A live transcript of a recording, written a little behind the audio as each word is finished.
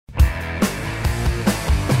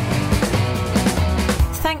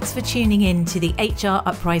Thanks for tuning in to the HR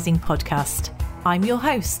Uprising podcast. I'm your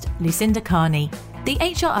host, Lucinda Carney. The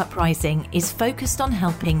HR Uprising is focused on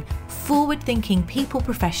helping forward-thinking people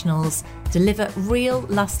professionals deliver real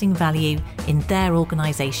lasting value in their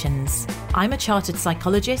organisations. I'm a chartered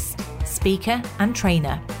psychologist, speaker and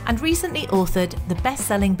trainer, and recently authored the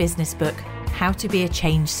best-selling business book, How to Be a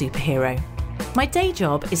Change Superhero. My day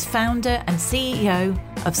job is founder and CEO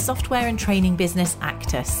of software and training business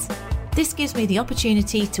Actus. This gives me the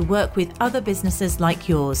opportunity to work with other businesses like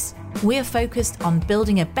yours. We are focused on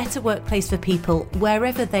building a better workplace for people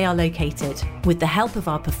wherever they are located, with the help of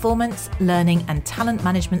our performance, learning and talent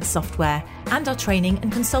management software and our training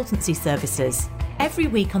and consultancy services. Every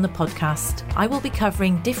week on the podcast, I will be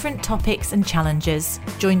covering different topics and challenges,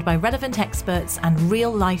 joined by relevant experts and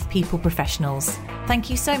real-life people professionals. Thank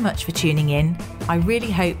you so much for tuning in. I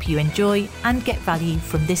really hope you enjoy and get value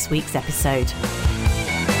from this week's episode.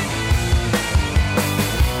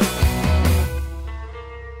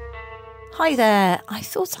 Hi there. I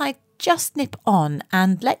thought I'd just nip on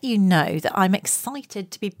and let you know that I'm excited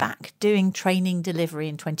to be back doing training delivery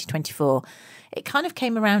in 2024. It kind of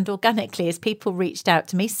came around organically as people reached out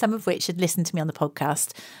to me, some of which had listened to me on the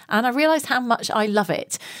podcast, and I realised how much I love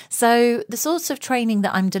it. So the sorts of training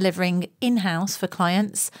that I'm delivering in-house for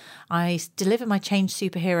clients, I deliver my Change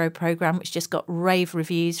Superhero programme, which just got rave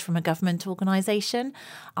reviews from a government organisation.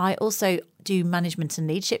 I also do management and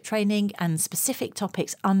leadership training and specific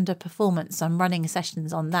topics under performance. I'm running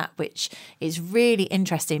sessions on that, which is really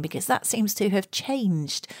interesting because that seems to have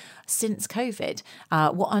changed since COVID,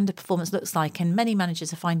 what underperformance looks like, and many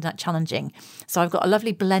managers are finding that challenging. So I've got a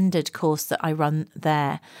lovely blended course that I run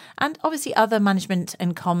there, and obviously other management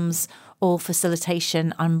and comms or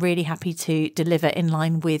facilitation I'm really happy to deliver in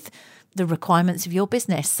line with the requirements of your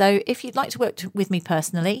business. So if you'd like to work with me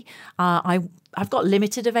personally, I've got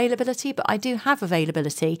limited availability, but I do have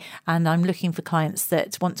availability, and I'm looking for clients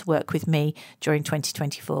that want to work with me during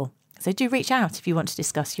 2024. So do reach out if you want to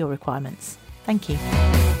discuss your requirements. Thank you.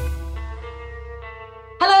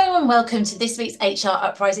 Hello and welcome to this week's HR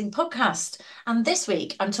Uprising podcast. And this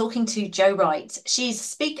week I'm talking to Jo Wright. She's a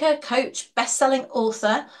speaker, coach, best-selling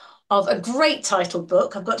author of a great titled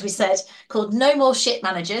book, I've got to be said, called No More Shit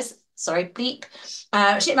Managers. Sorry, bleep.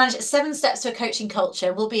 Shit Manager, 7 Steps to a Coaching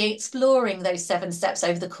Culture. We'll be exploring those 7 steps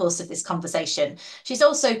over the course of this conversation. She's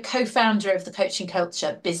also co-founder of the Coaching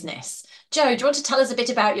Culture business. Jo, do you want to tell us a bit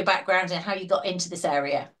about your background and how you got into this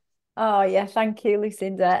area? Oh, yeah. Thank you,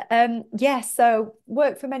 Lucinda. So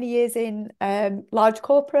worked for many years in large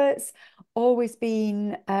corporates, always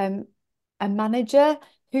been a manager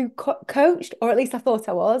who coached, or at least I thought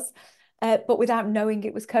I was, but without knowing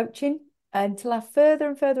it was coaching until I further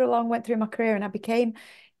and further along went through my career, and I became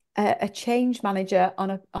a change manager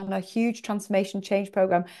on a huge transformation change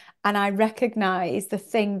program. And I recognized the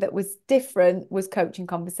thing that was different was coaching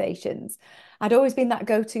conversations. I'd always been that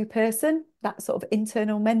go-to person, that sort of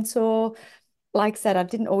internal mentor. Like I said, I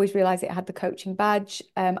didn't always realize it had the coaching badge.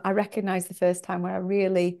 I recognized the first time where I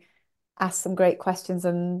really asked some great questions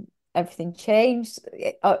and everything changed.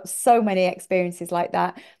 So many experiences like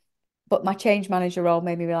that. But my change manager role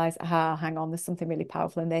made me realize, hang on, there's something really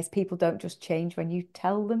powerful in this. People don't just change when you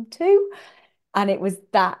tell them to. And it was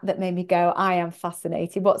that made me go, I am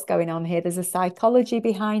fascinated. What's going on here? There's a psychology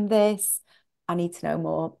behind this. I need to know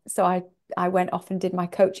more. So I went off and did my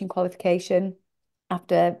coaching qualification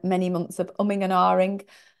after many months of umming and ahhing.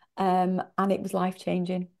 And it was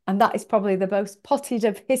life-changing. And that is probably the most potted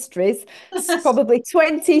of histories. It's probably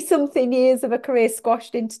 20-something years of a career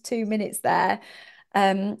squashed into 2 minutes there.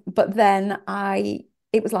 But then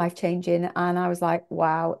it was life-changing, and I was like,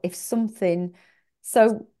 wow, if something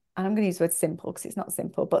so, and I'm going to use the word simple because it's not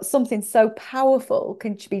simple, but something so powerful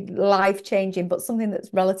can be life-changing, but something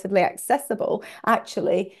that's relatively accessible,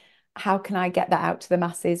 actually, how can I get that out to the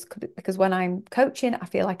masses? Because when I'm coaching, I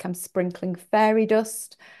feel like I'm sprinkling fairy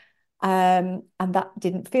dust. And that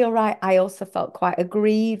didn't feel right. I also felt quite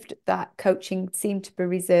aggrieved that coaching seemed to be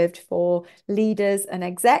reserved for leaders and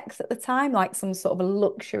execs at the time, like some sort of a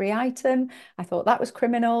luxury item. I thought that was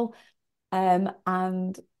criminal.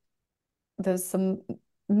 And there's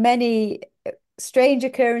many strange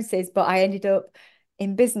occurrences, but I ended up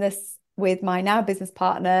in business with my now business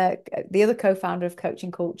partner, the other co-founder of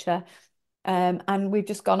Coaching Culture. And we've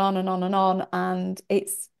just gone on and on and on. And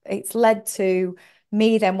it's led to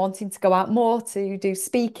me then wanting to go out more to do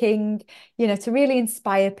speaking, to really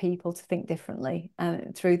inspire people to think differently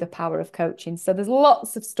and through the power of coaching. So there's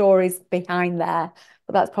lots of stories behind there,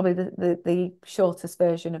 but that's probably the shortest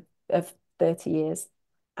version of 30 years.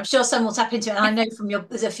 I'm sure some will tap into it. And I know from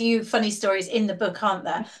there's a few funny stories in the book, aren't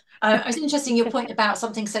there? It's interesting your point about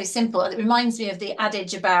something so simple. It reminds me of the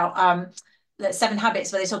adage about the 7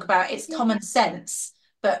 Habits, where they talk about it's Yeah. common sense,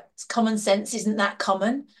 but common sense isn't that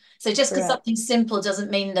common. So just because Correct. something's simple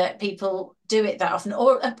doesn't mean that people do it that often.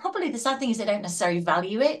 Or and probably the sad thing is they don't necessarily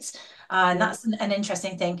value it. And Yeah. that's an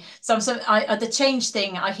interesting thing. So the change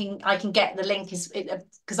thing, I can get the link is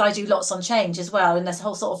because I do lots on change as well, and this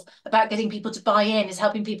whole sort of about getting people to buy in is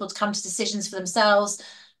helping people to come to decisions for themselves,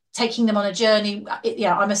 taking them on a journey.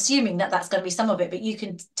 Yeah, I'm assuming that that's going to be some of it, but you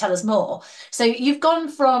can tell us more. So you've gone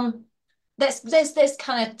from let's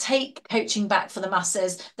kind of take coaching back for the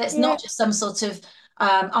masses. That's Yeah. not just some sort of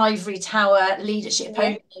ivory tower leadership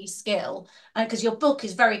Yeah. only skill, because your book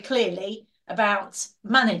is very clearly about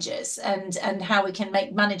managers and how we can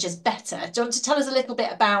make managers better. Do you want to tell us a little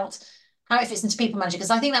bit about how it fits into people manager? Because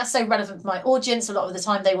I think that's so relevant for my audience. A lot of the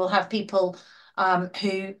time, they will have people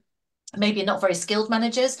who maybe are not very skilled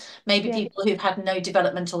managers, maybe Yeah. people who've had no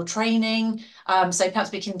development or training. So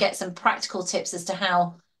perhaps we can get some practical tips as to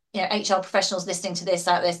how HR professionals listening to this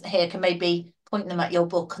out this here can maybe point them at your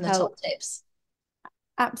book and the top Help. tips.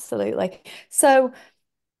 Absolutely. So,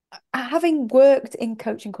 having worked in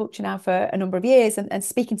coaching culture now for a number of years and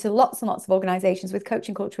speaking to lots and lots of organizations with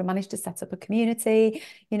coaching culture, we managed to set up a community,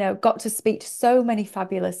 got to speak to so many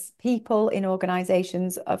fabulous people in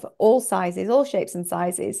organizations of all sizes, all shapes and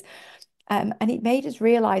sizes. And it made us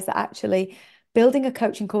realize that actually building a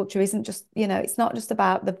coaching culture isn't just, it's not just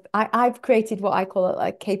about I've created what I call a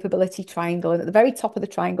like capability triangle. And at the very top of the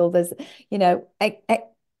triangle, there's, you know,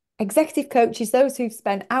 executive coaches, those who've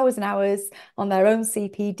spent hours and hours on their own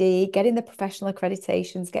CPD, getting the professional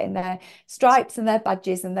accreditations, getting their stripes and their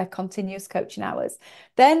badges and their continuous coaching hours.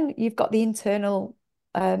 Then you've got the internal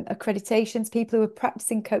accreditations, people who are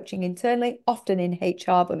practicing coaching internally, often in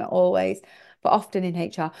HR, but not always, but often in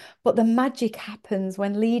HR. But the magic happens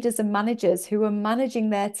when leaders and managers who are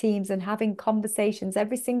managing their teams and having conversations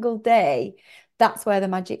every single day. That's where the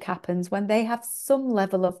magic happens, when they have some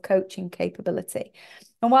level of coaching capability.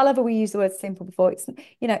 And while ever we use the word simple before, it's,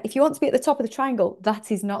 if you want to be at the top of the triangle,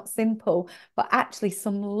 that is not simple, but actually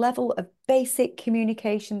some level of basic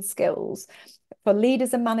communication skills for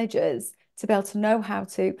leaders and managers to be able to know how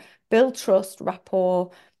to build trust,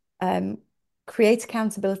 rapport, um, create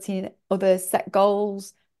accountability in others, set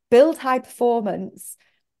goals, build high performance,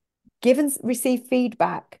 give and receive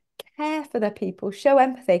feedback, care for their people, show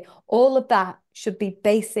empathy. All of that should be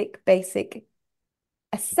basic,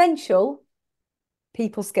 essential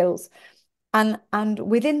people skills. And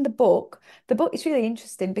within the book is really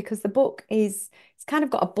interesting because the book it's kind of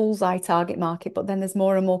got a bullseye target market, but then there's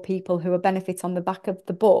more and more people who are benefit on the back of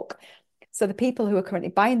the book. So the people who are currently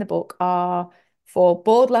buying the book are for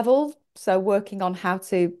board level, so working on how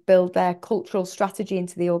to build their cultural strategy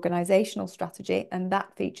into the organizational strategy, and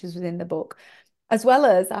that features within the book. As well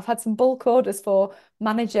as I've had some bulk orders for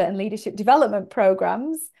manager and leadership development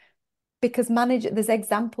programs because there's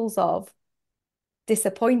examples of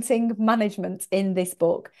disappointing management in this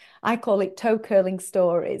book. I call it toe curling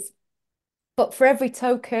stories. But for every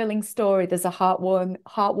toe curling story, there's a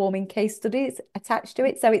heartwarming case study attached to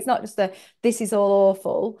it. So it's not just this is all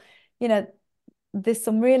awful. You know, there's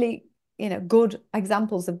some really, good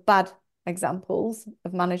examples of bad examples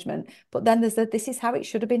of management. But then there's this is how it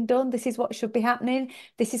should have been done. This is what should be happening.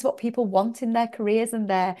 This is what people want in their careers and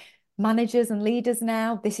their managers and leaders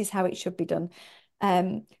now. This is how it should be done.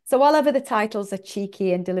 So while ever the title's a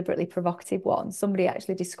cheeky and deliberately provocative one, somebody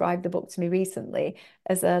actually described the book to me recently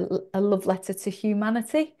as a love letter to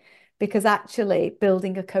humanity, because actually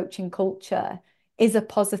building a coaching culture is a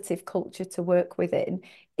positive culture to work within,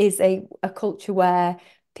 is a culture where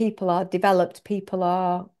people are developed, people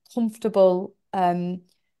are comfortable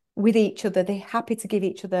with each other, they're happy to give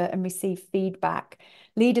each other and receive feedback.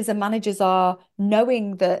 Leaders and managers are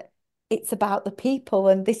knowing that it's about the people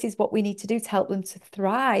and this is what we need to do to help them to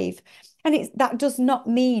thrive. And that does not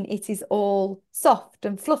mean it is all soft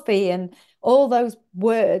and fluffy and all those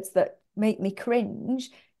words that make me cringe.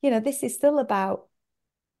 This is still about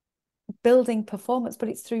building performance, but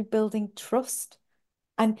it's through building trust.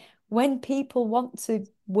 And when people want to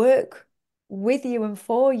work with you and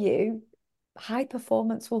for you, high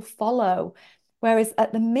performance will follow. Whereas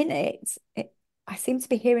at the minute, I seem to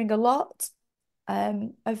be hearing a lot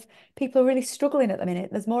of people really struggling at the minute.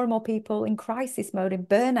 There's more and more people in crisis mode, in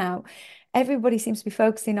burnout. Everybody seems to be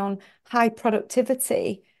focusing on high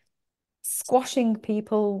productivity, squashing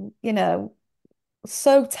people,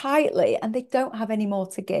 so tightly, and they don't have any more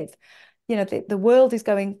to give. The world is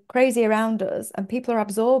going crazy around us, and people are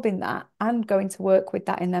absorbing that and going to work with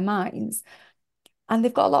that in their minds. And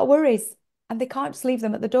they've got a lot of worries. and they can't just leave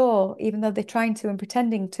them at the door, even though they're trying to and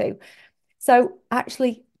pretending to. So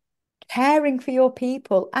actually caring for your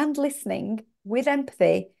people and listening with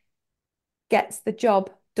empathy gets the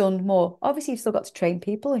job done more. Obviously, you've still got to train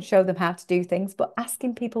people and show them how to do things, but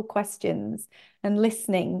asking people questions and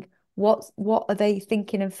listening, what are they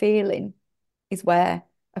thinking and feeling is where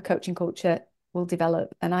a coaching culture will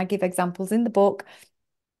develop. And I give examples in the book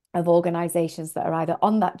of organizations that are either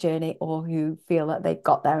on that journey or who feel that they've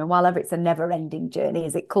got there. And while ever it's a never ending journey,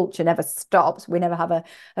 is it culture never stops. We never have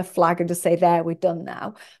a flag and just say, there, we're done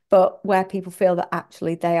now. But where people feel that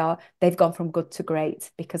actually they've gone from good to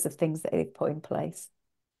great because of things that they've put in place.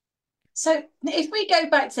 So if we go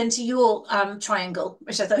back then to your triangle,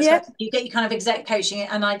 which I thought was Yeah, great, you get your kind of exec coaching,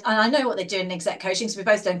 and I know what they do in exec coaching, so we've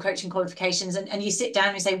both done coaching qualifications, and you sit down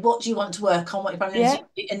and you say, what do you want to work on, what you're going to yeah,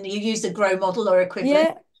 do, and you use the grow model or equivalent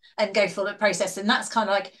yeah, and go through the process, and that's kind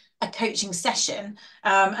of like a coaching session.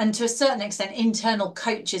 And to a certain extent, internal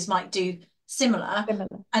coaches might do similar, similar.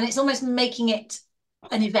 and it's almost making it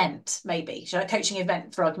an event, maybe, so a coaching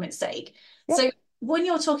event for argument's sake. Yeah, So when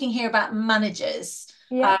you're talking here about managers,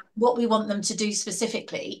 yeah, what we want them to do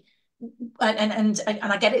specifically. And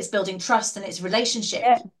I get it's building trust and it's relationship.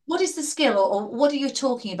 yeah. What is the skill, or what are you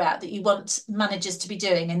talking about that you want managers to be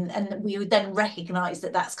doing? And we would then recognize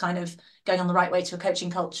that that's kind of going on the right way to a coaching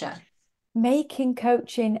culture. Making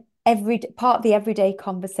coaching every part of the everyday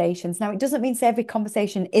conversations. Now, it doesn't mean every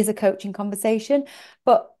conversation is a coaching conversation,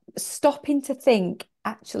 but stopping to think,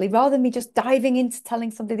 actually, rather than me just diving into telling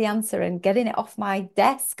somebody the answer and getting it off my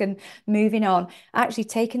desk and moving on, actually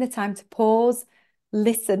taking the time to pause,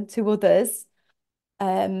 listen to others.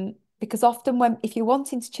 Because often if you're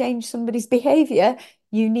wanting to change somebody's behavior,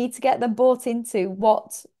 you need to get them bought into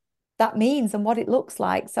what that means and what it looks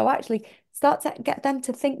like. So actually start to get them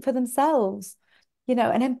to think for themselves,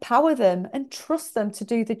 and empower them and trust them to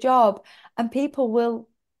do the job. And people will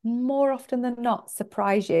more often than not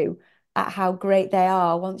surprise you at how great they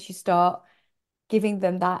are once you start giving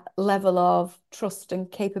them that level of trust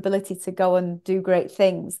and capability to go and do great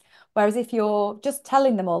things. Whereas if you're just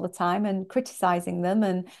telling them all the time and criticizing them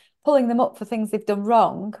and pulling them up for things they've done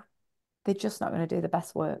wrong, they're just not going to do the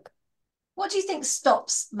best work. What do you think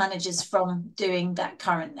stops managers from doing that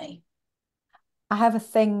currently? I have a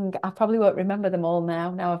thing, I probably won't remember them all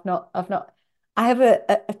now. Now I've not, I have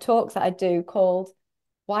a talk that I do called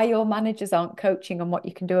Why Your Managers Aren't Coaching and What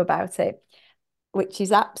You Can Do About It, which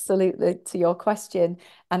is absolutely to your question.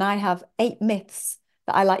 And I have 8 myths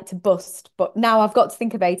that I like to bust. But now I've got to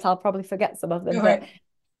think of 8, I'll probably forget some of them. All But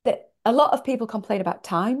right. a lot of people complain about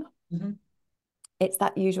time. Mm-hmm. It's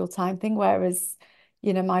that usual time thing. Whereas,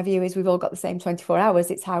 my view is we've all got the same 24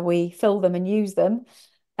 hours. It's how we fill them and use them.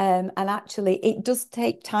 And actually, it does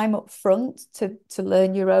take time up front to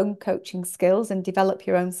learn your own coaching skills and develop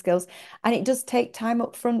your own skills. And it does take time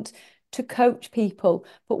up front to coach people.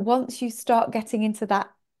 But once you start getting into that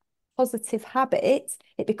positive habit,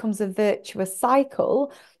 it becomes a virtuous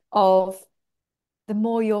cycle of the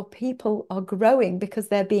more your people are growing because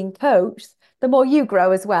they're being coached, the more you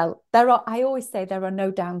grow as well. I always say there are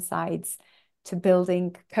no downsides to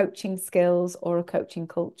building coaching skills or a coaching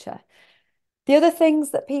culture. The other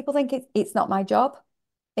things that people think it's not my job,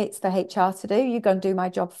 it's for HR to do. You go and do my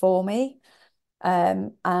job for me.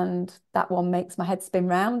 And that one makes my head spin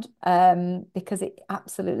round because it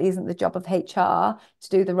absolutely isn't the job of HR to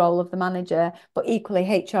do the role of the manager. But equally,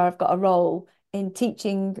 HR have got a role in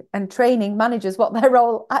teaching and training managers what their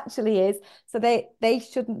role actually is. So they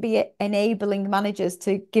shouldn't be enabling managers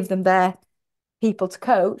to give them their people to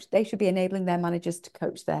coach. They should be enabling their managers to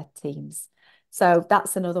coach their teams. So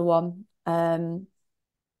that's another one.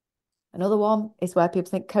 Another one is where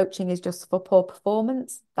people think coaching is just for poor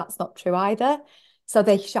performance. That's not true either. So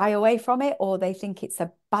they shy away from it or they think it's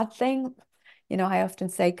a bad thing. I often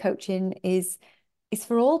say coaching is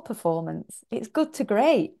for all performance. It's good to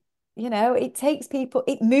great. It takes people,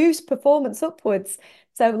 it moves performance upwards.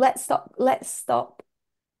 So let's stop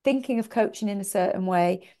thinking of coaching in a certain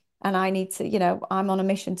way. And I need to, I'm on a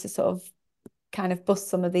mission to sort of kind of bust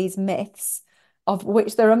some of these myths, of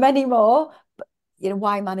which there are many more,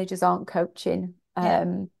 why managers aren't coaching. Yeah.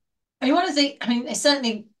 I mean, it's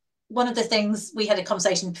certainly one of the things we had a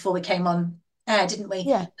conversation before we came on air, didn't we,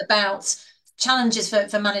 Yeah, about challenges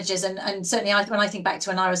for managers. And certainly when I think back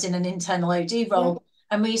to when I was in an internal OD yeah, role,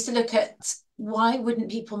 and we used to look at why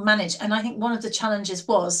wouldn't people manage? And I think one of the challenges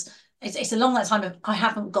was, it's along that time of, I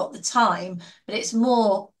haven't got the time, but it's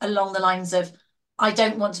more along the lines of, I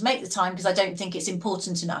don't want to make the time because I don't think it's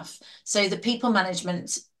important enough. So the people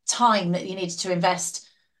management time that you needed to invest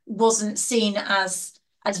wasn't seen as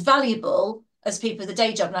valuable as people with a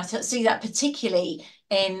day job. And I see that particularly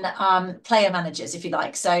in player managers, if you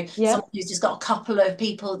like. So Yeah. someone who's just got a couple of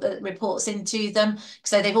people that reports into them.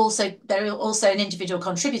 So they're also an individual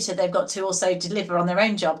contributor. They've got to also deliver on their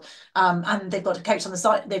own job. And they've got a coach on the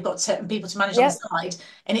side, they've got certain people to manage on the Yeah. side.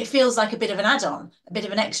 And it feels like a bit of an add-on, a bit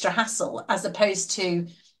of an extra hassle, as opposed to,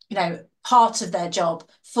 part of their job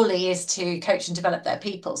fully is to coach and develop their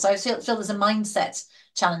people. So I feel there's a mindset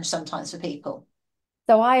challenge sometimes for people.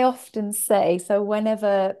 So I often say, so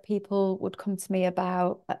whenever people would come to me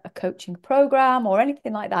about a coaching program or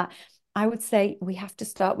anything like that, I would say we have to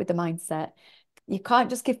start with the mindset. You can't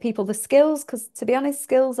just give people the skills because, to be honest,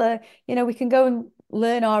 skills are, we can go and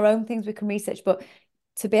learn our own things, we can research, but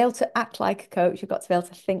to be able to act like a coach, you've got to be able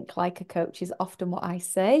to think like a coach is often what I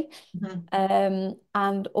say. Mhm.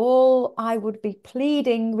 And all I would be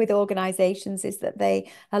pleading with organizations is that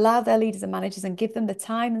they allow their leaders and managers and give them the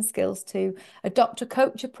time and skills to adopt a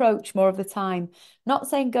coach approach more of the time. Not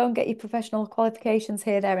saying go and get your professional qualifications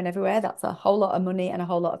here, there, and everywhere. That's a whole lot of money and a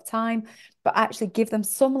whole lot of time, but actually give them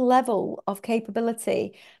some level of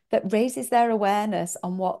capability that raises their awareness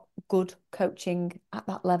on what good coaching at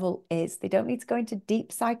that level is. They don't need to go into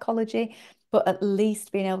deep psychology, but at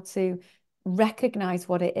least being able to recognize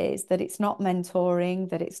what it is, that it's not mentoring,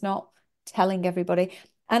 that it's not telling everybody,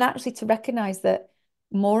 and actually to recognize that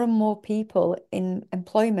more and more people in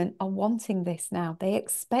employment are wanting this now. They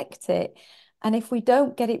expect it. And if we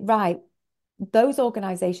don't get it right, those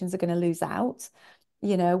organizations are going to lose out.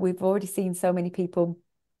 We've already seen so many people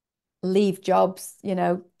leave jobs,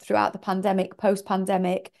 throughout the pandemic,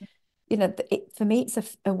 post-pandemic. For me,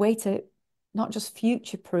 it's a way to not just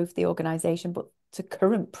future-proof the organization, but to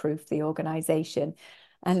current-proof the organization.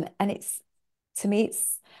 And it's, to me,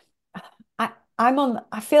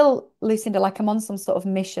 I feel, Lucinda, like I'm on some sort of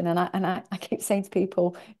mission, and I keep saying to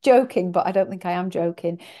people, joking, but I don't think I am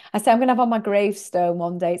joking. I say I'm gonna have on my gravestone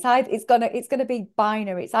one day. It's gonna be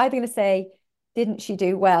binary. It's either gonna say, didn't she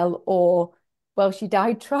do well, or well, she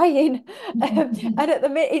died trying. And at the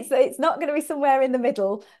minute, it's not going to be somewhere in the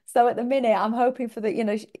middle. So at the minute, I'm hoping for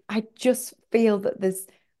that. I just feel that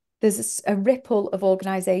there's a ripple of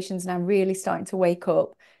organizations now really starting to wake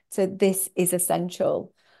up to this is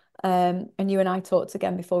essential. And you and I talked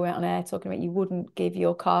again before we went on air talking about you wouldn't give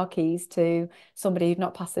your car keys to somebody who'd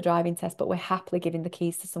not passed the driving test, but we're happily giving the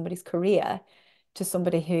keys to somebody's career, to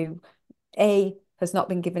somebody who A, has not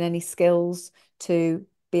been given any skills to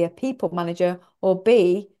be a people manager, or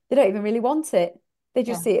B, they don't even really want it. They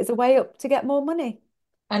just Yeah. see it as a way up to get more money.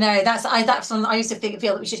 I know that's one I used to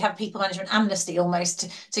feel that we should have people management amnesty almost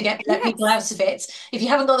to let people Yes. out of it. If you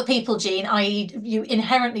haven't got the people gene, i.e., you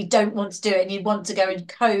inherently don't want to do it and you want to go and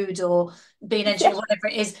code or be an engineer, Yeah. whatever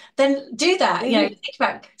it is, then do that. Do it. Think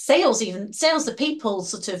about sales, even sales, the people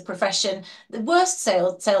sort of profession. The worst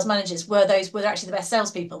sales managers were actually the best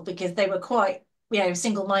salespeople because they were quite,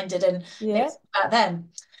 single-minded, and it Yeah. was about them.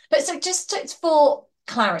 But so for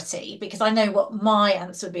clarity, because I know what my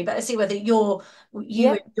answer would be, but let's see whether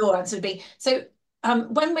Yeah. your answer would be. So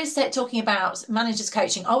when we're talking about managers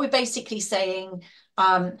coaching, are we basically saying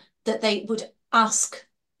that they would ask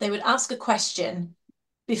a question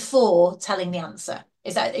before telling the answer?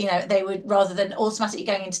 Is that, they would, rather than automatically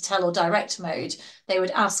going into tell or direct mode, they would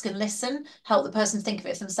ask and listen, help the person think of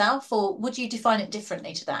it themselves, or would you define it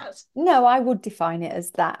differently to that? No, I would define it as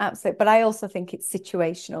that, absolutely. But I also think it's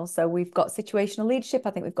situational. So we've got situational leadership. I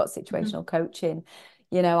think we've got Mhm. situational coaching.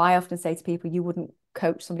 I often say to people, you wouldn't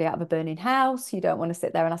coach somebody out of a burning house. You don't want to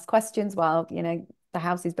sit there and ask questions while, the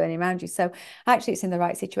house is burning around you. So actually it's in the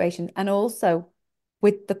right situation. And also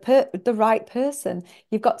with the right person,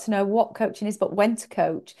 you've got to know what coaching is, but when to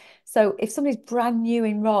coach. So if somebody's brand new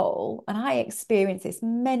in role, and I experienced this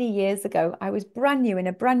many years ago, I was brand new in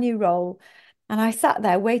a brand new role. And I sat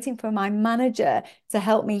there waiting for my manager to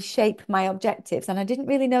help me shape my objectives. And I didn't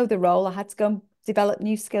really know the role. I had to go and develop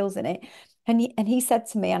new skills in it. And he said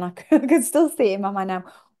to me, and I could still see it in my mind now,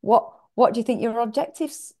 what do you think your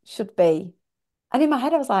objectives should be? And in my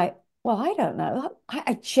head, I was like, well, I don't know.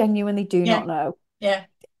 I genuinely do Yeah, not know. yeah.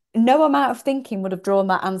 No amount of thinking would have drawn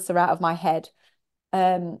that answer out of my head.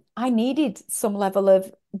 I needed some level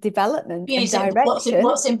of development You need and to, direction.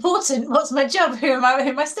 what's important? What's my job? Who are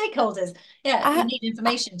my stakeholders? Yeah, you I, need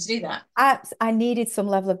information to do that. I needed some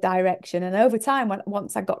level of direction. And over time,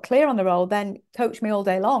 once I got clear on the role, then coach me all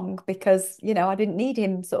day long because, I didn't need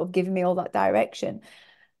him sort of giving me all that direction.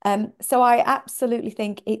 So I absolutely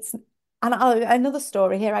think another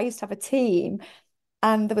story here. I used to have a team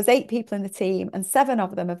and there was 8 people in the team and 7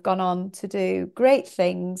 of them have gone on to do great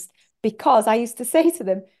things because I used to say to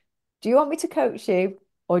them, do you want me to coach you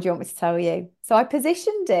or do you want me to tell you? So I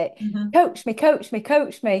positioned it, Mhm. coach me, coach me,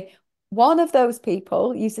 coach me. one of those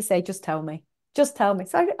people used to say, just tell me, just tell me.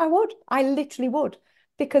 So I would, I literally would,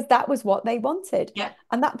 because that was what they wanted. Yeah.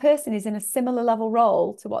 And that person is in a similar level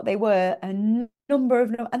role to what they were number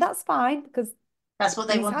of, and that's fine because That's what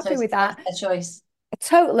they he's happy wanted. with That's that. their choice.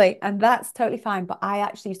 Totally. And that's totally fine. But I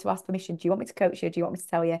actually used to ask permission. Do you want me to coach you? Do you want me to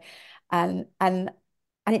tell you? And and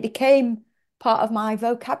and it became part of my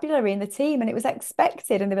vocabulary in the team and it was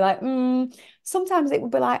expected. And they'd be like, sometimes it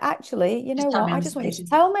would be like, actually, you Just know tell what? me I on just this want you to occasion.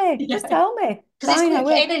 tell me. Yeah. Just tell me. Because it's Fine, I quicker.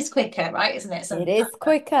 will. It is quicker, right? Isn't it? It Something is like that.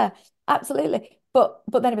 quicker. Absolutely. But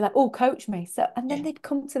then it'd be like, oh, coach me. So and then Yeah. they'd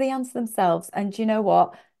come to the answer themselves. And you know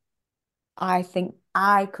what? I think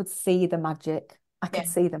I could see the magic. I Yeah. could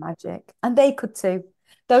see the magic. And they could too.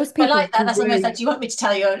 Those I like people that. who That's almost like, really, do you want me to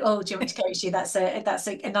tell you, or do you want me to coach you?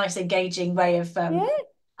 A nice engaging way of yeah,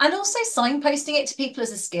 and also signposting it to people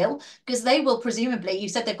as a skill, because they will presumably, you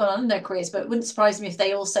said they've gone on in their careers, but it wouldn't surprise me if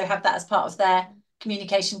they also have that as part of their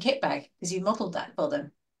communication kit bag because you modeled that for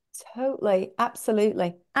them. totally,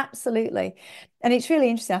 absolutely, absolutely. And it's really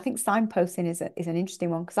interesting. I think signposting is an interesting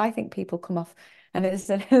one because I think people come off, and there's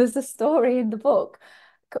a story in the book.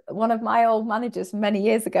 One of my old managers many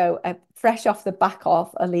years ago, fresh off the back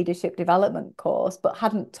of a leadership development course, but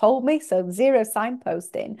hadn't told me, so zero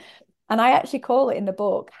signposting. And I actually call it in the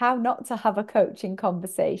book, How Not to Have a Coaching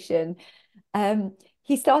Conversation.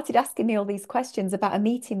 He started asking me all these questions about a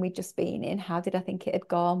meeting we'd just been in. How did I think it had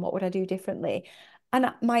gone? What would I do differently?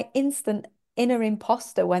 And my instant inner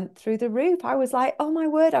imposter went through the roof. I was like, oh my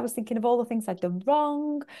word, I was thinking of all the things I'd done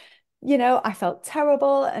wrong. I felt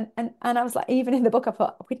terrible. And I was like, even in the book, I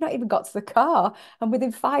thought we'd not even got to the car. And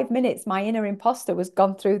within 5 minutes, my inner imposter was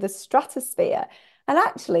gone through the stratosphere. And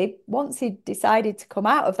actually, once he decided to come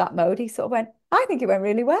out of that mode, he sort of went, I think it went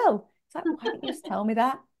really well. It's like, why didn't you just tell me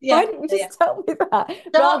that? Why Yeah, didn't you yeah. just tell me that?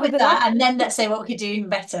 Start Rather with than that, and then let's say what we could do even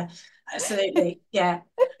better. Absolutely, yeah.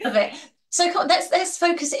 Love it. So let's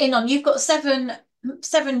focus in on you've got seven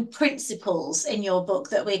principles in your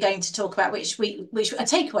book that we're going to talk about, which are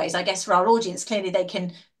takeaways, I guess, for our audience. Clearly, they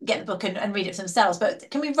can get the book and read it for themselves. But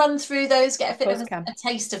can we run through those, get a of bit of course can. a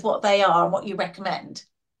taste of what they are and what you recommend?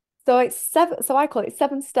 So it's seven, so I call it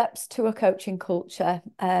 7 steps to a coaching culture.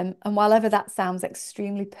 And while ever that sounds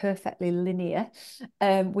extremely perfectly linear,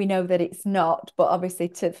 we know that it's not. But obviously,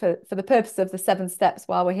 for the purpose of the 7 steps,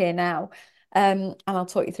 while we're here now, and I'll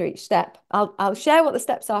talk you through each step. I'll share what the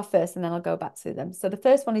steps are first, and then I'll go back to them. So the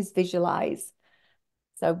first one is visualize.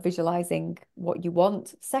 So visualizing what you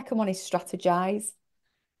want. Second one is strategize.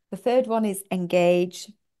 The third one is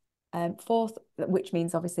engage. Fourth, which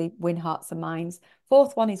means obviously win hearts and minds.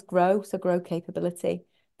 Fourth one is grow, so grow capability.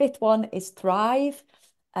 Fifth one is thrive,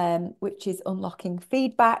 which is unlocking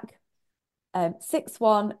feedback. Sixth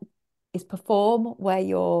one is perform, where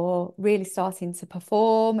you're really starting to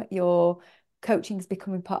perform. Your coaching is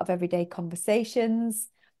becoming part of everyday conversations,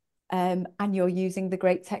 and you're using the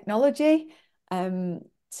great technology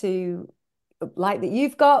to like that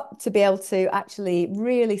you've got to be able to actually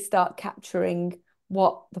really start capturing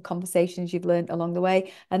what the conversations you've learned along the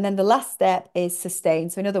way. And then the last step is sustain.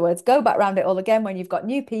 So in other words, go back around it all again when you've got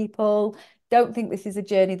new people. Don't think this is a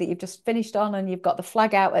journey that you've just finished on and you've got the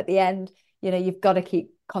flag out at the end. You've got to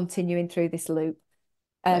keep continuing through this loop.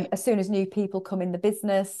 Great. As soon as new people come in the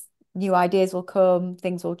business, new ideas will come,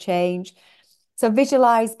 things will change. So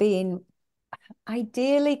visualize being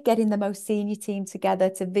ideally getting the most senior team together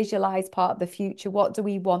to visualize part of the future. What do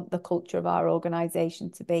we want the culture of our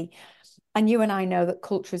organization to be? And you and I know that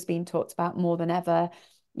culture has been talked about more than ever.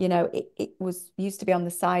 It was used to be on the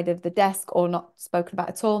side of the desk or not spoken about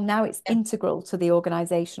at all. Now it's Yeah. integral to the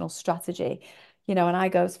organizational strategy. And I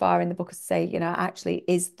go as far in the book as to say, actually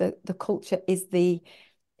is the culture is the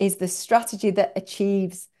strategy that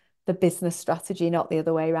achieves the business strategy, not the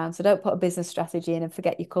other way around. So don't put a business strategy in and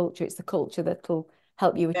forget your culture. It's the culture that will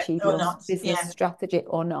help you Yeah, achieve or your not. business Yeah. strategy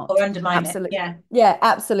or Or not. undermine it. Absolutely. Yeah. Yeah,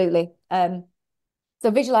 absolutely. So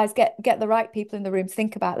visualize, get the right people in the room,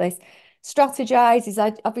 think about this. Strategize is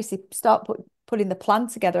obviously start putting the plan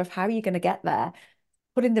together of how you're going to get there,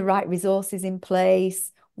 putting the right resources in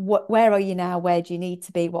place. Where are you now? Where do you need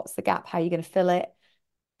to be? What's the gap? How are you going to fill it?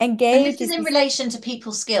 And this Engage is is in this relation to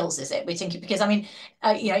people's skills, is it? We're thinking because I mean,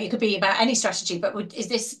 it could be about any strategy, but is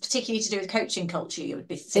this particularly to do with coaching culture? You would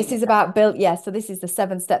be This thinking is about. about build, yeah. So this is the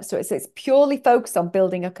 7 steps to it. So it's purely focused on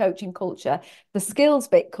building a coaching culture. The skills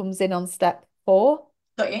bit comes in on step 4.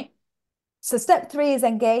 Got you? So step 3 is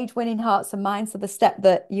engage, winning hearts and minds. So the step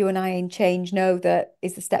that you and I in change know that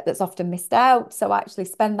is the step that's often missed out. So actually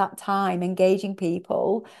spend that time engaging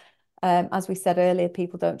people. As we said earlier,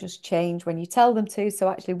 people don't just change when you tell them to. So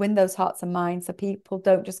actually win those hearts and minds. So people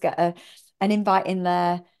don't just get an invite in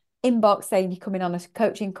there inbox saying you're coming on a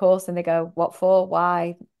coaching course, and they go, what for?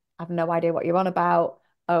 Why? I have no idea what you're on about.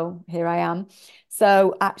 Oh, here I am.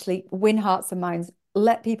 So actually win hearts and minds,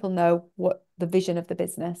 let people know what the vision of the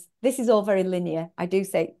business. This is all very linear. I do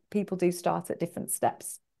say people do start at different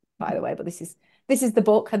steps, by the way, but this is the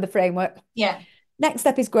book and the framework. Yeah. Next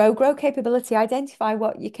step is grow capability. Identify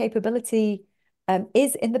what your capability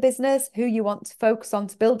is in the business, who you want to focus on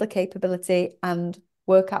to build the capability, and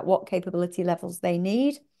work out what capability levels they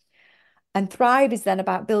need. And thrive is then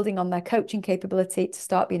about building on their coaching capability to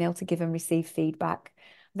start being able to give and receive feedback.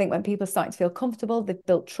 I think when people are starting to feel comfortable, they've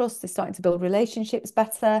built trust, they're starting to build relationships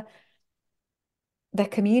better, they're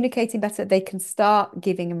communicating better, they can start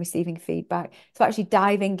giving and receiving feedback. So actually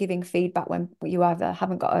diving, giving feedback when you either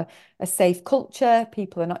haven't got a safe culture,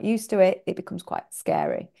 people are not used to it, it becomes quite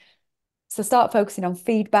scary. So start focusing on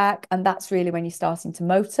feedback, and that's really when you're starting to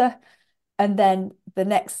motor. And then the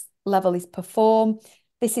next level is perform.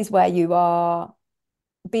 This is where you are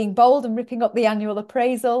being bold and ripping up the annual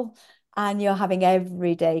appraisal, and you're having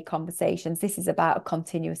everyday conversations. This is about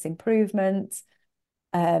continuous improvement.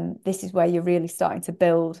 This is where you're really starting to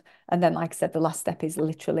build. And then, like I said, the last step is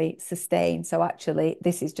literally sustain. So actually,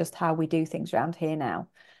 this is just how we do things around here now.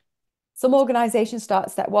 Some organizations start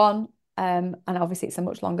at step one, and obviously it's a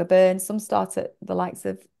much longer burn. Some start at the likes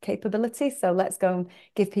of capability. So let's go and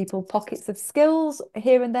give people pockets of skills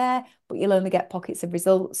here and there, but you'll only get pockets of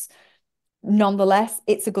results. Nonetheless,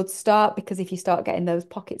 it's a good start, because if you start getting those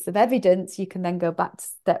pockets of evidence, you can then go back to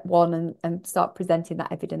step one and start presenting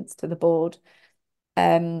that evidence to the board.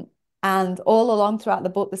 And all along throughout the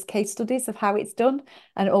book, there's case studies of how it's done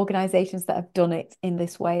and organizations that have done it in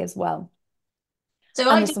this way as well. So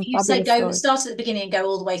And I there's think some you say fabulous go stories. start at the beginning and go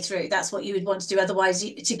all the way through. That's what you would want to do. Otherwise,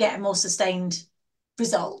 to get a more sustained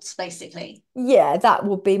results, basically. Yeah, that's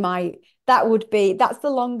the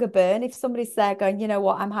longer burn. If somebody's there going, you know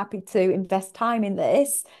what, I'm happy to invest time in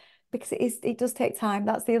this, because it does take time.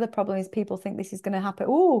 That's the other problem, is people think this is going to happen.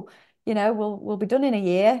 Oh, we'll be done in a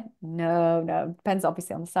year. No, no. Depends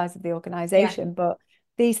obviously on the size of the Yeah. organization, but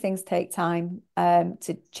these things take time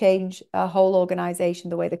to change a whole organization,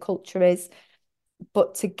 the way the culture is.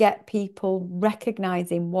 But to get people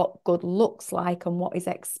recognizing what good looks like and what is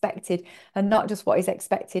expected, and not just what is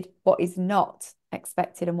expected, what is not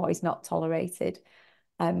expected and what is not tolerated,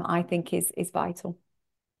 I think is vital.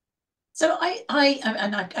 So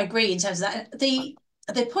I agree in terms of that. The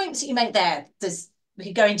points that you make there, we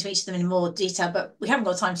could go into each of them in more detail, but we haven't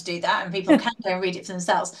got time to do that, and people can go and read it for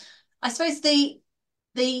themselves. I suppose the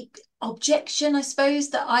objection, I suppose,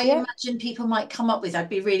 that I Yeah. imagine people might come up with, I'd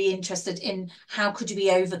be really interested in how could we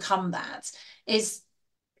overcome that, is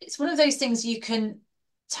it's one of those things you can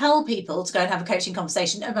tell people to go and have a coaching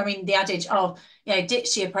conversation. I mean, the adage of,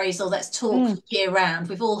 ditch the appraisal, let's talk Mm. year round.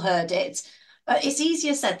 We've all heard it, but it's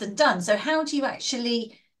easier said than done. So how do you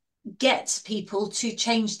actually get people to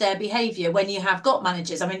change their behavior when you have got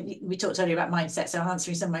managers? I mean, we talked earlier about mindset, so I'm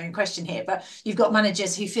answering some of my own question here, but you've got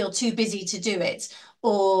managers who feel too busy to do it.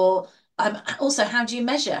 Or also, how do you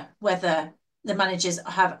measure whether the managers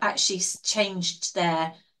have actually changed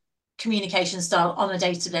their communication style on a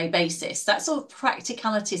day-to-day basis? That sort of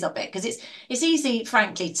practicalities of it, because it's easy,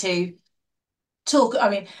 frankly, to talk. I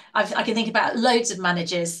mean, I can think about loads of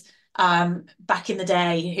managers back in the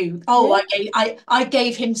day who, oh, Yeah. I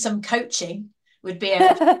gave him some coaching, would be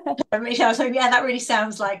a I mean, I was like, yeah, that really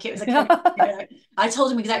sounds like it was a coach. I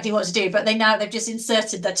told him exactly what to do, but they've just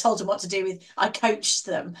inserted that told them what to do with I coached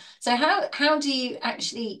them. So how do you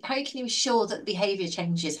actually, how can you ensure that behavior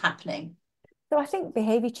change is happening? So I think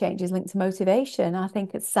behavior change is linked to motivation. I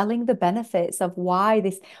think it's selling the benefits of why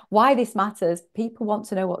this matters. People want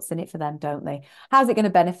to know what's in it for them, don't they? How's it going to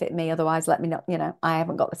benefit me? Otherwise, let me know, I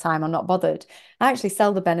haven't got the time, I'm not bothered. I actually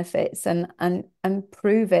sell the benefits and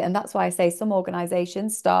prove it. And that's why I say some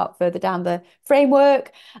organizations start further down the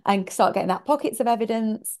framework and start getting that pockets of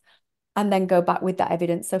evidence, and then go back with that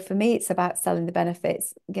evidence. So for me, it's about selling the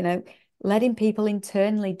benefits, letting people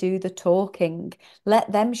internally do the talking,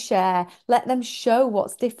 let them share, let them show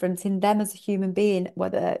what's different in them as a human being,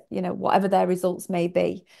 whether, whatever their results may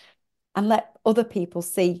be, and let other people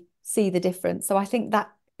see the difference. So I think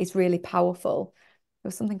that is really powerful. There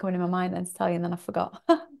was something coming in my mind then to tell you, and then I forgot.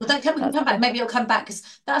 Well, we can That's come back. okay. Maybe it'll come back,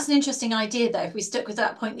 because that's an interesting idea, though, if we stuck with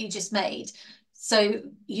that point that you just made. So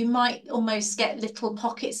you might almost get little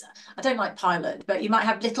pockets. I don't like pilot, but you might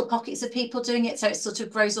have little pockets of people doing it, so it sort of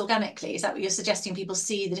grows organically. Is that what you're suggesting? People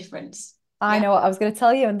see the difference? I Yeah. know what I was going to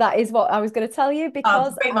tell you, and that is what I was going to tell you,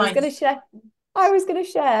 because Great minds. I was going to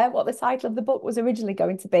share what the title of the book was originally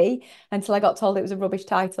going to be, until I got told it was a rubbish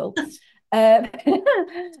title. Um,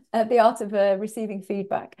 The Art of Receiving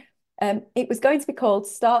Feedback. It was going to be called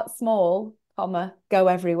Start Small, comma, Go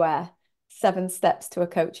Everywhere. 7 steps to a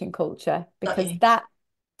coaching culture, Got because you. that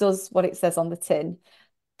does what it says on the tin,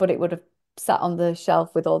 but it would have sat on the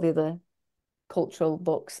shelf with all the other cultural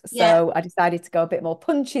books. Yeah. So I decided to go a bit more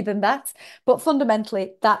punchy than that. But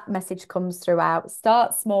fundamentally, that message comes throughout.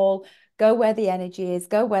 Start small, go where the energy is,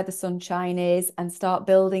 go where the sunshine is, and start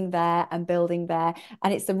building there and building there.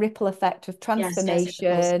 And it's a ripple effect of Yes, yes, it's a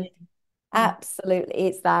pulse. transformation. Mm. Absolutely.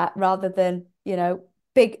 It's that, rather than,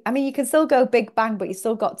 big. I mean, you can still go big bang, but you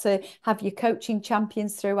still got to have your coaching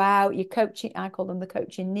champions throughout, your coaching, I call them the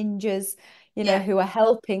coaching ninjas, Yeah. who are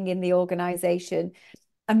helping in the organization,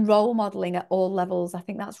 and role modeling at all levels. I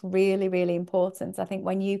think that's really, really important. I think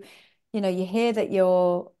when you hear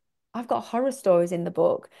that I've got horror stories in the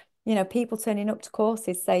book, people turning up to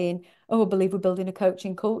courses saying, "Oh, I believe we're building a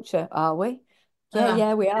coaching culture." Are we? Yeah, Uh,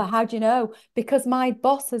 yeah, we are. How do you know? Because my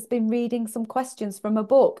boss has been reading some questions from a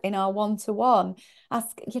book in our one-to-one.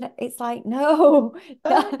 It's like, no.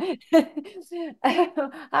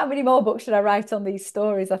 How many more books should I write on these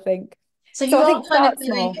stories, I think. So So you I are think kind of start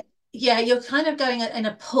doing, small. yeah, you're kind of going in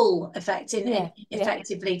a pull effect in Yeah, yeah,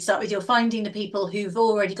 effectively to start with. You're finding the people who've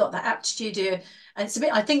already got that aptitude, and it's a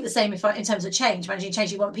bit. I think the same if in terms of change, managing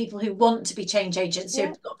change. You want people who want to be change agents, yeah,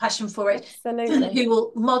 who've got passion for it, absolutely. who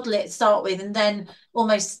will model it, start with, and then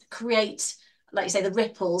almost create, like you say, the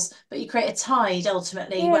ripples. But you create a tide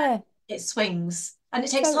ultimately where Yeah, it swings, and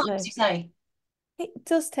it takes time, as totally. you say. It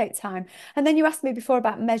does take time. And then you asked me before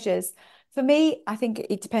about measures. For me, I think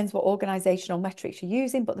it depends what organizational metrics you're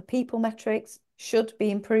using, but the people metrics should be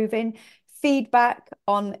improving. Feedback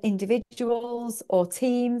on individuals or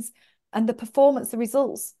teams, and the performance, the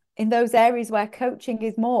results in those areas where coaching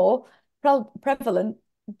is more prevalent,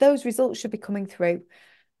 those results should be coming through.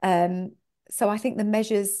 Um, so I think the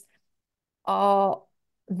measures are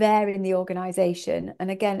there in the organization. And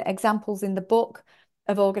again, examples in the book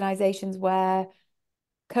of organizations where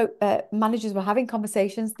managers were having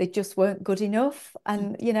conversations, they just weren't good enough.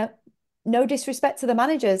 And, no disrespect to the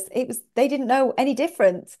managers, they didn't know any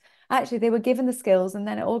different. Actually, they were given the skills. And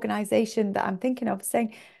then an organization that I'm thinking of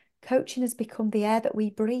saying, coaching has become the air that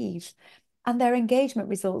we breathe. And their engagement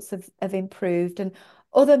results have improved, and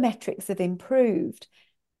other metrics have improved.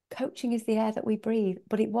 Coaching is the air that we breathe,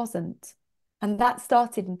 but it wasn't. And that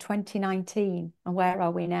started in 2019. And where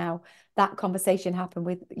are we now? That conversation happened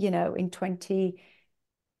in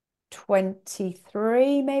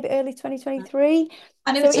 2023, maybe early 2023.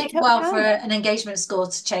 And it So would it take a took while for time. an engagement score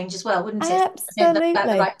to change as well, wouldn't it? I think that's about the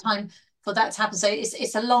Absolutely. right time for that to happen. So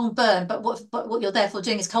it's a long burn, but what you're therefore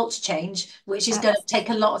doing is culture change, which is going to take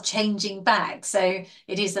a lot of changing back. So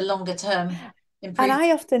it is a longer term And improvement.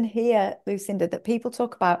 I often hear, Lucinda, that people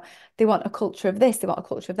talk about they want a culture of this, they want a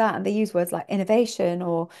culture of that, and they use words like innovation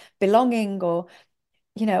or belonging, or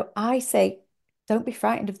I say, don't be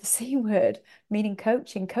frightened of the C word, meaning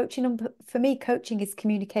coaching. For me, coaching is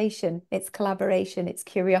communication, it's collaboration, it's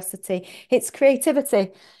curiosity, it's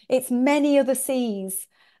creativity, it's many other C's.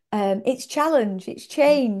 It's challenge, it's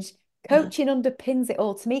change. Mm. Coaching underpins it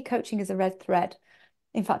all. To me, coaching is a red thread.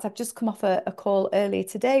 In fact, I've just come off a call earlier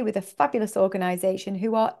today with a fabulous organization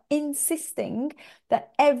who are insisting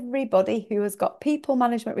that everybody who has got people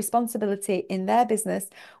management responsibility in their business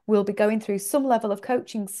will be going through some level of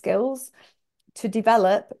coaching skills to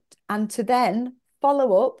develop, and to then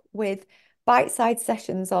follow up with bite-sized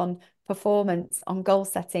sessions on performance, on goal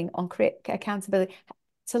setting, on accountability,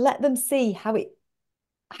 to let them see how it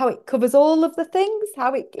covers all of the things,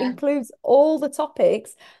 how it Yeah, includes all the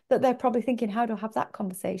topics that they're probably thinking, how do I have that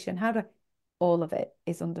conversation? All of it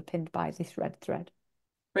is underpinned by this red thread.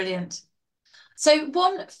 brilliant. So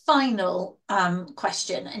one final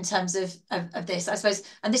question in terms of this, I suppose,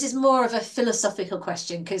 and this is more of a philosophical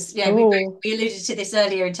question because Oh, we alluded to this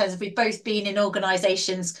earlier in terms of we've both been in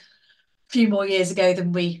organisations a few more years ago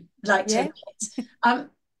than we like to yeah. admit. Um,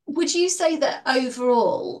 would you say that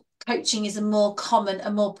overall coaching is a more common,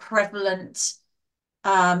 a more prevalent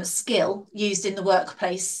skill used in the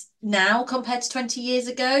workplace now compared to 20 years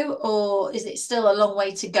ago, or is it still a long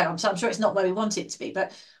way to go? I'm sure it's not where we want it to be,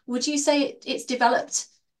 but would you say it's developed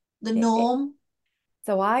the It, it, norm?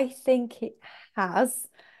 so I think it has.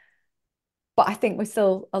 But I think we're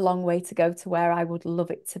still a long way to go to where I would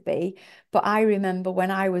love it to be. But I remember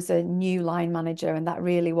when I was a new line manager, and that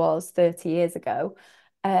really was 30 years ago,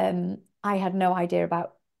 I had no idea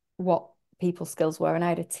about what people skills were. And I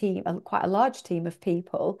had a team, quite a large team of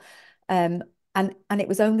people. Um, and it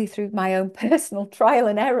was only through my own personal trial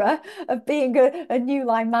and error of being a new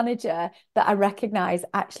line manager that I recognized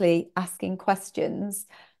actually asking questions,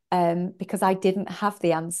 because I didn't have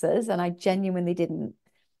the answers and I genuinely didn't.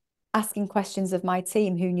 asking questions of my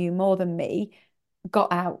team who knew more than me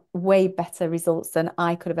got out way better results than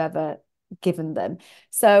I could have ever given them.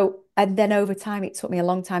 So, and then over time, it took me a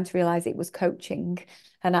long time to realize it was coaching.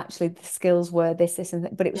 And actually, the skills were this, and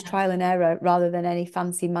that, but it was trial and error rather than any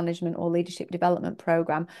fancy management or leadership development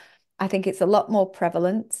program. I think it's a lot more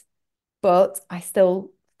prevalent, but I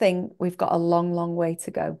still think we've got a long, long way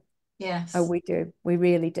to go. Yes. Oh, we do. We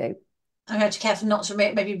really do. I'm going to be careful not to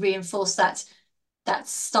maybe reinforce that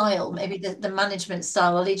style, maybe the management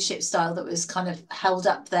style or leadership style that was kind of held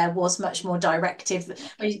up there was much more directive.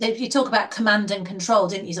 You talk about command and control,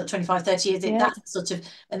 didn't you? Sort of 25, 30 years, Yeah. that's sort of,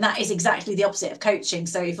 and that is exactly the opposite of coaching.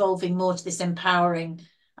 So evolving more to this empowering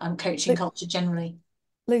coaching culture generally.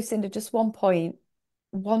 Lucinda, just one point.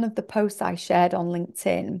 One of the posts I shared on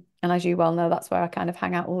LinkedIn, and as you well know, that's where I kind of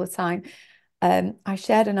hang out all the time. I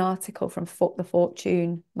shared an article from the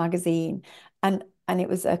Fortune magazine, and it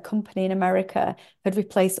was a company in America had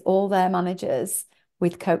replaced all their managers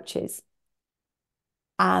with coaches.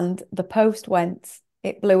 And the post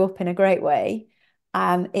it blew up in a great way.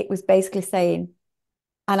 And it was basically saying,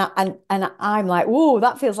 and I'm like, whoa,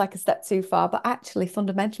 that feels like a step too far. But actually,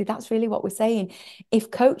 fundamentally, that's really what we're saying.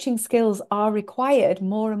 If coaching skills are required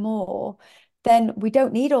more and more, then we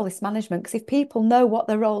don't need all this management. Because if people know what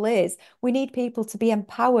their role is, we need people to be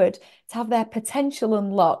empowered, to have their potential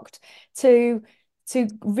unlocked, to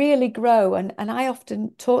really grow. And I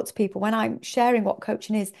often talk to people when I'm sharing what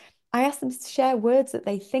coaching is. I ask them to share words that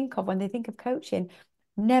they think of when they think of coaching.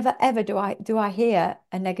 Never ever do I hear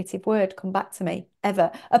a negative word come back to me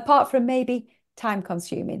ever, apart from maybe time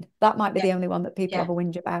consuming. That might be the only one that people have a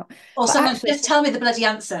whinge about. Or but someone actually, just tell me the bloody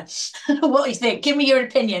answer. What do you think? Give me your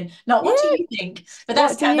opinion. Not what do you think? But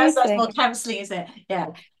that's more counselling, isn't it? Yeah.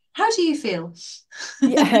 How do you feel?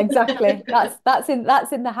 Yeah, exactly. That's in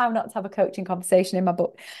the how not to have a coaching conversation in my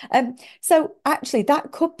book. So actually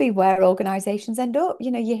that could be where organizations end up.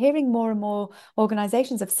 You're hearing more and more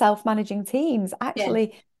organizations of self-managing teams.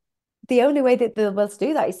 Actually, the only way that they'll be able to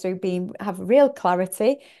do that is through have real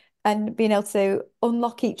clarity and being able to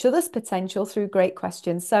unlock each other's potential through great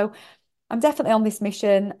questions. So I'm definitely on this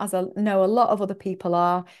mission, as I know a lot of other people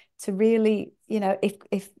are, to really,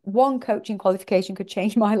 if one coaching qualification could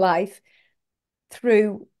change my life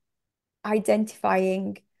through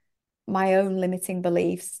identifying my own limiting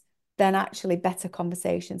beliefs, then actually better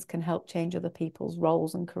conversations can help change other people's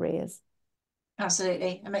roles and careers.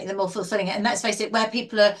 Absolutely, and make them more fulfilling. And let's face it, where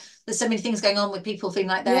there's so many things going on with people feeling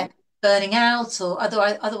like they're burning out or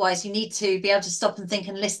otherwise you need to be able to stop and think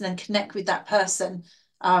and listen and connect with that person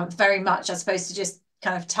very much, as opposed to just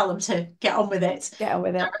kind of tell them to get on with it.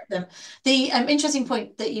 Them. The interesting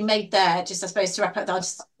point that you made there, just I suppose to wrap up,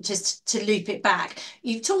 just to loop it back.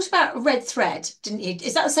 You talked about a red thread, didn't you?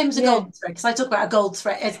 Is that the same as a gold thread? Because I talk about a gold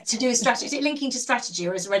thread to do with strategy. Is it linking to strategy,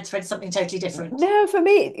 or is a red thread something totally different? No, for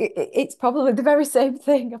me, it's probably the very same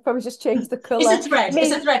thing. I've probably just changed the colour. It's a thread.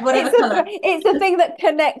 It's a thread, whatever colour. It's the thing that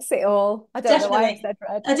connects it all. I don't know why I said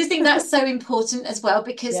red. I just think that's so important as well,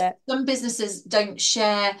 because some businesses don't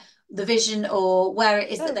share the vision or where it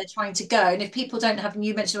is that they're trying to go. And if people don't have, and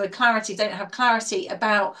you mentioned the word clarity, don't have clarity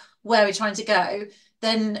about where we're trying to go,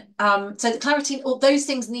 then so the clarity, all those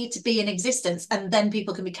things need to be in existence, and then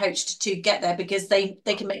people can be coached to get there, because they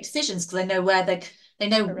can make decisions because they know where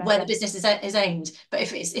where the business is aimed. But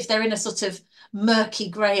if they're in a sort of murky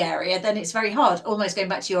grey area, then it's very hard. Almost going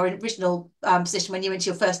back to your original position when you went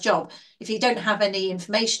to your first job, if you don't have any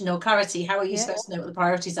information or clarity, how are you supposed to know what the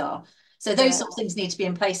priorities are? So those sort of things need to be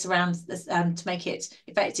in place around this, to make it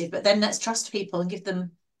effective. But then let's trust people and give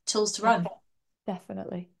them tools to run.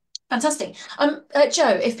 Definitely. Fantastic. Jo,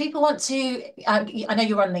 if people want to, I know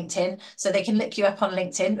you're on LinkedIn, so they can look you up on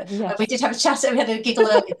LinkedIn. Yes. We did have a chat, we had a giggle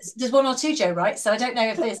earlier. There's one or two Jo Wright, so I don't know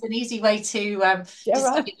if there's an easy way to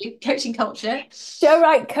discover coaching culture. Jo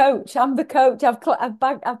Wright Coach. I'm the coach. I've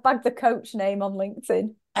bagged the coach name on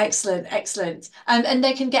LinkedIn. Excellent. And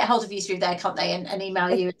they can get hold of you through there, can't they? And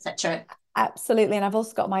email you, etc. Absolutely. And I've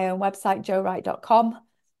also got my own website, jowright.com.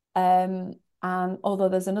 And although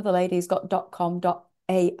there's another lady who's got .com.au, not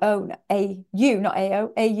AO,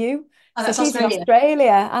 AU. Oh, so she's in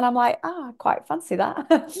Australia. And I'm like, I quite fancy that.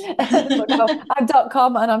 But no, I'm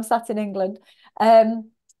 .com and I'm sat in England.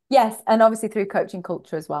 Yes. And obviously through coaching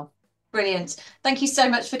culture as well. Brilliant. Thank you so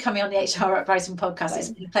much for coming on the HR Uprising podcast. It's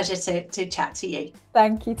been a pleasure to chat to you.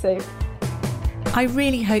 Thank you too. I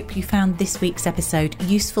really hope you found this week's episode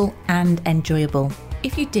useful and enjoyable.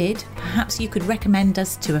 If you did, perhaps you could recommend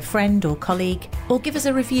us to a friend or colleague, or give us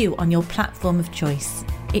a review on your platform of choice.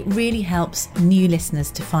 It really helps new listeners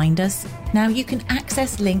to find us. Now, you can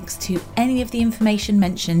access links to any of the information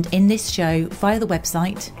mentioned in this show via the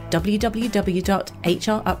website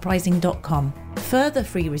www.hruprising.com. Further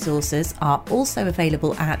free resources are also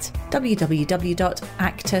available at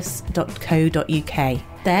www.actus.co.uk.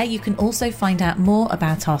 There you can also find out more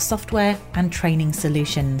about our software and training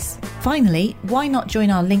solutions. Finally, why not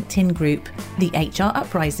join our LinkedIn group, the HR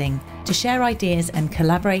Uprising, to share ideas and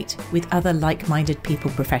collaborate with other like-minded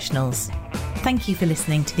people professionals. Thank you for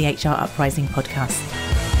listening to the HR Uprising podcast.